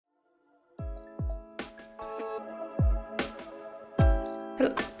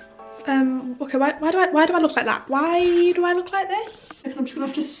Okay, why do I look like that? Why do I look like this? I'm just gonna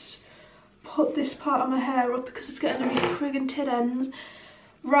have to put this part of my hair up because it's getting on my friggin' tit ends.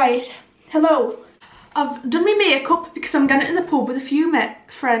 Right, hello. I've done my makeup because I'm going to the pub with a few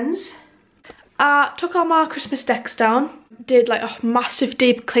friends. I took all my Christmas decks down. Did like a massive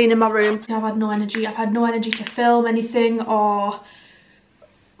deep clean in my room. I've had no energy. I've had no energy to film anything, or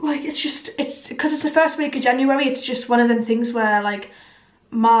like it's because it's the first week of January. It's just one of them things where like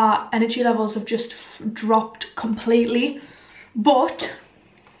my energy levels have just dropped completely. But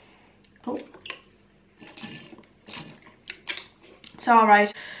it's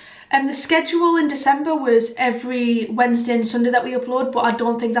alright. The schedule in December was every Wednesday and Sunday that we upload, but I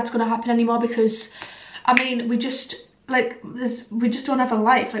don't think that's going to happen anymore because, I mean, we just don't have a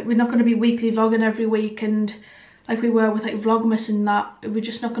life. Like, we're not going to be weekly vlogging every week, and like we were with like Vlogmas and that, we're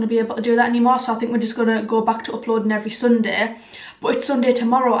just not going to be able to do that anymore. So I think we're just going to go back to uploading every Sunday. But it's Sunday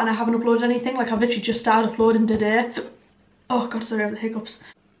tomorrow and I haven't uploaded anything. Like, I've literally just started uploading today. Oh god, sorry about the hiccups.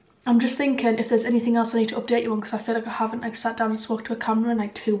 I'm just thinking if there's anything else I need to update you on, because I feel like I haven't like sat down and spoke to a camera in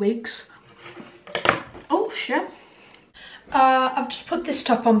like 2 weeks. Oh shit. I've just put this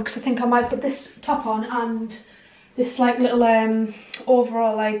top on because I think I might put this top on and this like little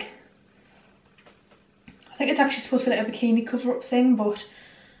overall, like, I think it's actually supposed to be like a bikini cover up thing, but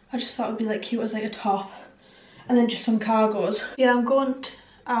I just thought it would be like cute as like a top, and then just some cargos. Yeah, I'm going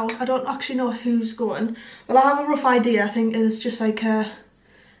out. I don't actually know who's going. Well, I have a rough idea. I think it's just like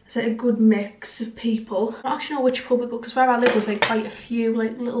it's like a good mix of people. I don't actually know which pub we go, because where I live there's like quite a few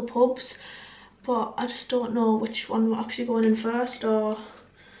like little pubs, but I just don't know which one we're actually going in first, or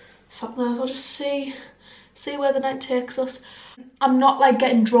fuck knows. I'll just see where the night takes us. I'm not like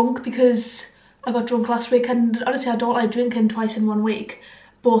getting drunk because I got drunk last weekend. Honestly, I don't like drinking twice in 1 week,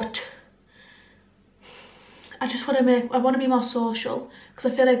 but I just want to be more social,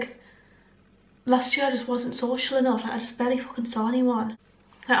 because I feel like last year I just wasn't social enough. Like, I just barely fucking saw anyone.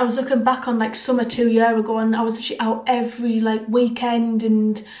 Like, I was looking back on like summer 2 years ago, and I was actually out every like weekend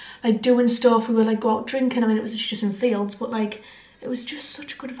and like doing stuff. We would like go out drinking. I mean, it was just in fields, but like it was just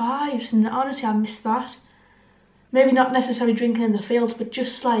such good vibes, and honestly I miss that. Maybe not necessarily drinking in the fields, but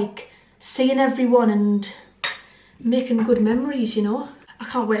just like seeing everyone and making good memories, you know. I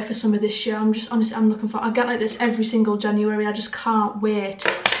can't wait for summer this year. I'm just honestly, I'm looking for, I get like this every single January. I just can't wait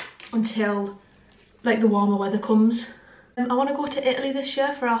until like the warmer weather comes. I want to go to Italy this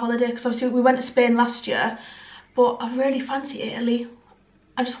year for our holiday, because obviously we went to Spain last year, but I really fancy Italy.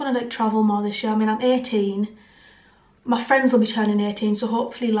 I just want to like travel more this year. I mean, I'm 18. My friends will be turning 18, so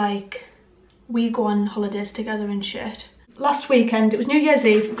hopefully like we go on holidays together and shit. Last weekend, it was New Year's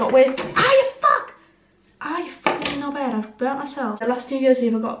Eve, got way... you fucking know bad, I've burnt myself. Last New Year's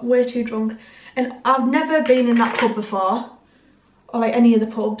Eve I got way too drunk, and I've never been in that pub before, or like any of the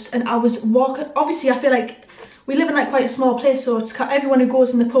pubs, and I was walking, obviously I feel like we live in like quite a small place, so it's everyone who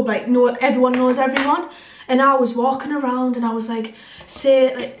goes in the pub, like everyone knows everyone, and I was walking around and I was like,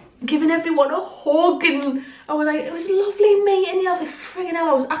 giving everyone a hug, and I was like, it was lovely meeting you. I was like, friggin' hell,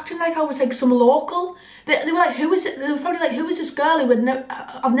 I was acting like I was like some local. They were like, who is it? They were probably like, who is this girl who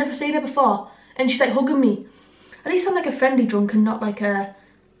I've never seen her before? And she's like hugging me. At least I'm like a friendly drunk and not like a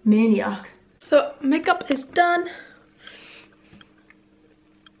maniac. So makeup is done.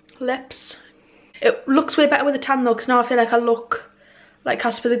 Lips. It looks way better with a tan though, because now I feel like I look like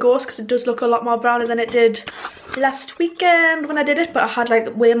Casper the Ghost, because it does look a lot more browner than it did last weekend when I did it, but I had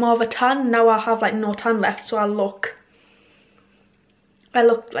like way more of a tan. Now I have like no tan left, so I look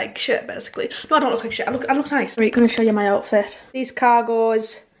like shit basically. No, I don't look like shit, I look nice. Right, gonna show you my outfit. These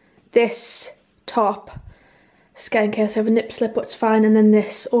cargos, this top, scared in case I have a nip slip, but it's fine, and then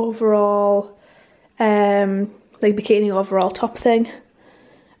this overall like bikini overall top thing.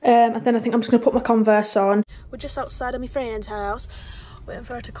 And then I think I'm just gonna put my Converse on. We're just outside of my friend's house, waiting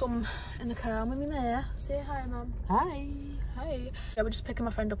for her to come in the car. I'm with me there. Say hi, Mum. Hi. Hi. Yeah, we're just picking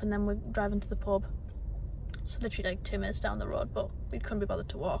my friend up and then we're driving to the pub. It's literally like 2 minutes down the road, but we couldn't be bothered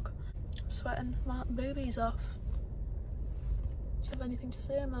to walk. I'm sweating my boobies off. Do you have anything to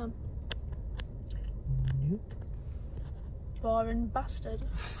say, Mum? Nope. Boring bastard.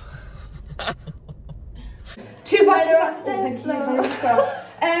 Two vodkas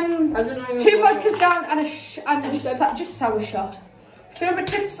two vodkas down and just sour shot. Feel my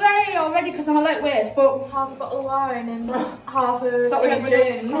tips there already because I'm a lightweight, but Half a bottle of wine and half a... is that what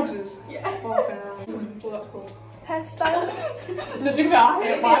gin? Yeah. Well, that's cool. hairstyle. No, do that.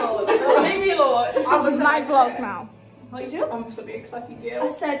 Leave me alone. This is my vlog now. What you do? I'm supposed to be a classy girl. I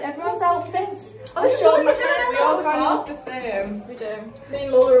said everyone's outfits. Oh, this is what we We all kind of look the same. We do. Me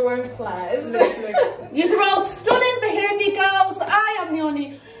and Lola are wearing flares. You're all stunning behaviour girls. I am I'm the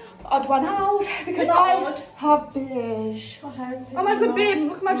only odd one out because I have beige. Oh my god, babe,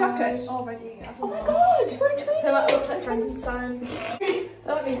 look at my jacket. Already. Oh my god, we're twins. I feel like I look like Frankenstein. I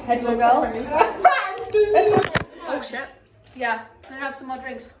like me head Hello, looks girls. like Frankenstein. Oh shit. Yeah. Can I have some more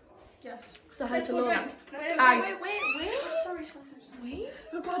drinks? Yes. Say hi to Laura. Wait. Sorry. Wait.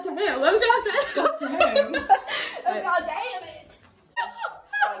 Oh god damn it. Oh god damn it. God damn. Oh god damn it.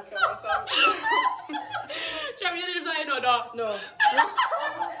 I'll kill myself. Jeremy, you leave that in or not? No.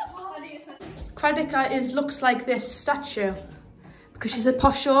 Craddock looks like this statue because she's a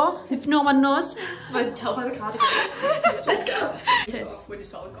posh show, if no one knows. But tell by the cardigan. Let's go. We're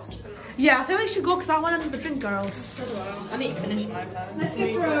just all gossiping now. Yeah, I think we should go because I want another drink, girls. So do I. I need to finish mine first. Let's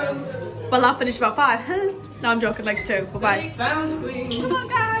get drunk. Well, I'll finish about 5. No, I'm joking, like 2. Bye-bye. Bound queen. Come on,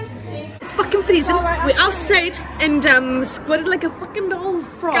 guys. It's fucking freezing. We're outside and squatted like a fucking little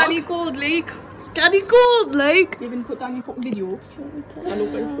frog. Scanny Gold Lake. Scanny Gold Lake. You even put down your fucking video. I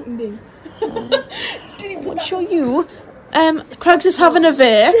look like fucking thing. What show you? Crags is having a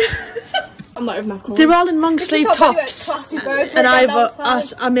vape. I'm not even that cool. They're all in long sleeve tops. Birds And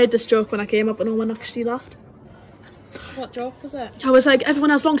I made this joke when I came up and no one actually laughed. What joke was it? I was like, everyone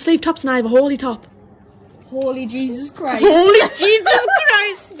has long sleeve tops and I have a holy top. Holy Jesus Christ. Holy Jesus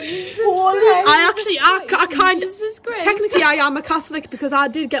Christ! I kind of, Jesus Christ. technically I am a Catholic because I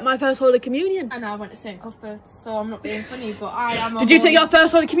did get my first Holy Communion. And I went to St. Cuthbert's, so I'm not being funny, but I am. Did you take your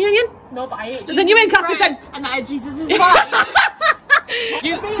first Holy Communion? No, but I ate. Then you ain't Catholic then. And I ate Jesus' wine.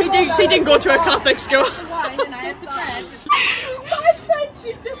 She didn't go to a Catholic school. Wine and I ate the bread. My friend,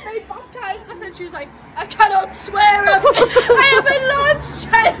 she's just been baptised. My friend, she was like, I cannot swear. I am a Lord's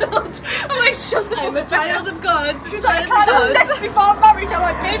child. I'm like, shut the fuck up. I'm a child of God. She was like, I can't have sex before marriage. I'm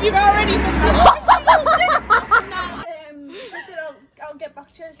like, babe, you're already from that. I said, I'll get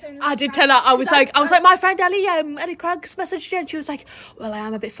back to you as soon as I did tell her. I was like, my friend Ellie Craigs messaged you, and she was like, well, I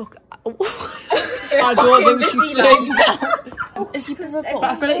am a bit fucked. I don't think she said that. Is he brother booked?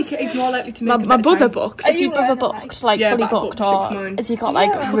 I feel like he's more likely to make My brother booked. Is he brother booked? Like Yeah, fully but I booked, booked or has he got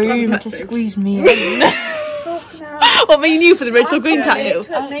like room to squeeze me in? What me and you for the Rachel Green tattoo?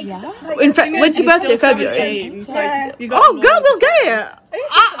 In fact, when's your birthday? February. Oh, girl, we'll get it.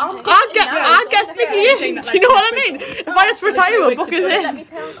 I'll get thingy in. Do you know what I mean? If I just retire, we'll book it Let in. me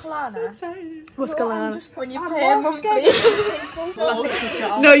pay on Kalana. What's going on? When you pay monthly.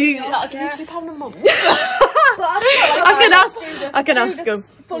 No, you. I'll give you £2 a month. I can ask him.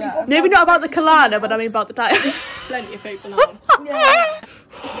 Maybe not about the Kalana, but I mean about the tattoo. Plenty of people now.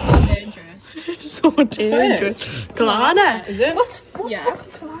 Dangerous. So dangerous. Kalana. Is it? What's Yeah.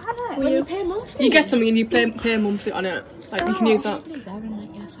 Kalana? When you pay monthly. You get something and you pay monthly on it. Like you can use that.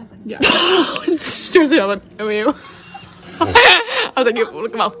 Yeah. Seriously, I went, who are you? I was like, you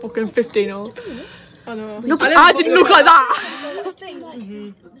look about fucking 15 or. I know. No, but I didn't look like that.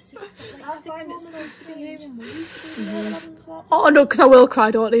 Oh no, because I will cry,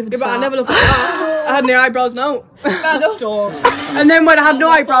 don't even Yeah, but I start. never looked like that. I had no eyebrows now. And then when I had no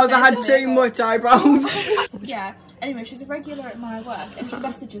eyebrows, I had too much eyebrows. Yeah. Anyway, she's a regular at my work and she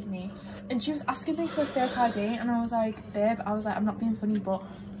messages me and she was asking me for a fake ID and I was like, babe, I'm not being funny, but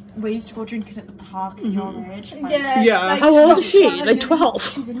we used to go drinking at the park at your age. Like, Yeah. How old is she? Like 12?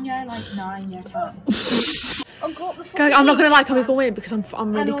 She's in year like 9, year 10. Guys, I'm not gonna lie, can we go in because I'm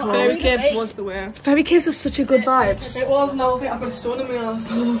really Fairy cold. Caves was the way. Fairy Caves was such a good vibes. It was, now I think I've got a stone in my ass.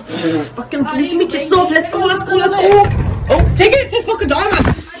 Fucking freezing me tits off, let's go. Oh, take it, this fucking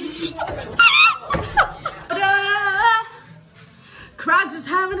diamond. Crags is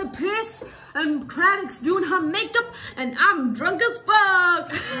having a piss and Craddock's doing her makeup and I'm drunk as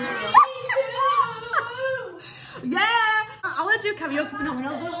fuck. Yeah, I want to do karaoke but no one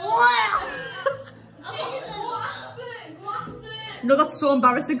else. No, that's so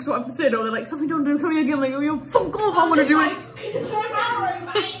embarrassing because what I have to say no, they're like, Sophie, don't do karaoke. I'm like, oh, you fuck off, I want to do it. Hey,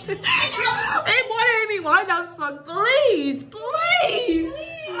 what Amy Winehouse song, please.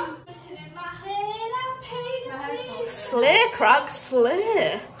 Slay, Crags,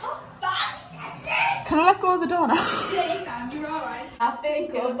 slay. Can I let go of the door now? I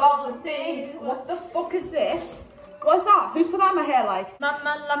think of all the things. What the fuck is this? What's that? Who's put that in my hair like?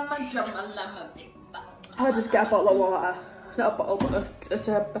 Mama, llama, drama, llama, big bang. I just get a bottle of water. Not a bottle, but a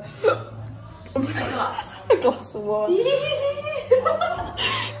glass of water.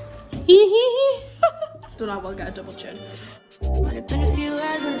 Don't know, I'll get a double chin. But it's been a few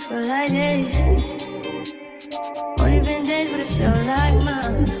hours but it feel like days. Only been days but it feel like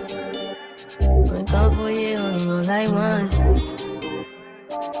months. Been gone for a year, only roll like once.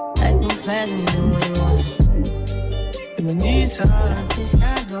 Life move fast and you do what you want. In the meantime, Just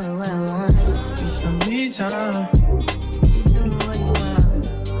not doing what I want. just some me time. You doing what you want.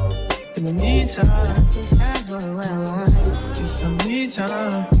 me time. Stop doing what I want. It's some me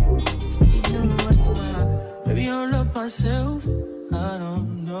time. Keep doing what you want. Maybe I don't love myself. I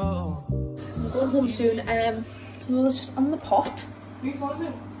don't know. I'm going home soon. Lola's just on the pot. Who's on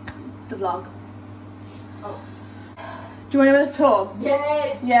it? The vlog. Oh. Do you want to go to the tour?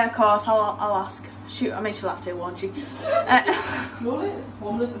 Yes. Yeah, of course. I'll ask. Shoot, I mean she'll have to, won't she? Lola is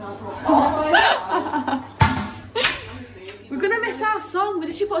homeless and that's what. Oh my god. We're gonna miss our song.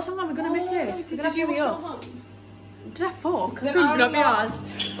 Did she put a song on? We're gonna miss it. Did you me up? Did I fuck? Not be asked.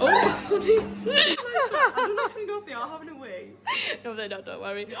 Oh. I don't actually know if they are having a wee. No, they're not, don't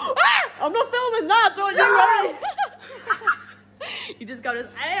worry. I'm not filming that, don't you worry. You just got his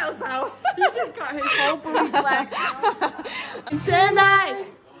ass out. You just got his whole booty black. And tonight.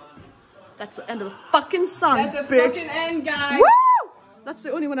 That's the end of the fucking song, That's a bitch. fucking end, guys. Woo! That's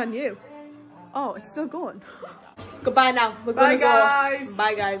the only one I knew. Oh, it's still going. Goodbye now. We're gonna go. Guys.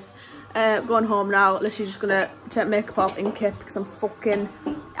 Bye, guys. Going home now. Literally just gonna take makeup off in Kip because I'm fucking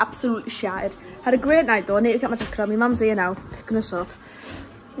absolutely shattered. Had a great night though. I need to get my jacket on. My mum's here now, picking us up.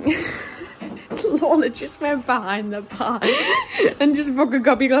 Lola just went behind the bar and just fucking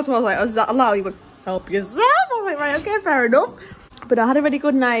got me a glass of water. I was like, oh, is that allowed? He went, help yourself. I was like, right, okay, fair enough. But I had a really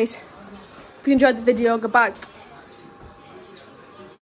good night. If you enjoyed the video, goodbye.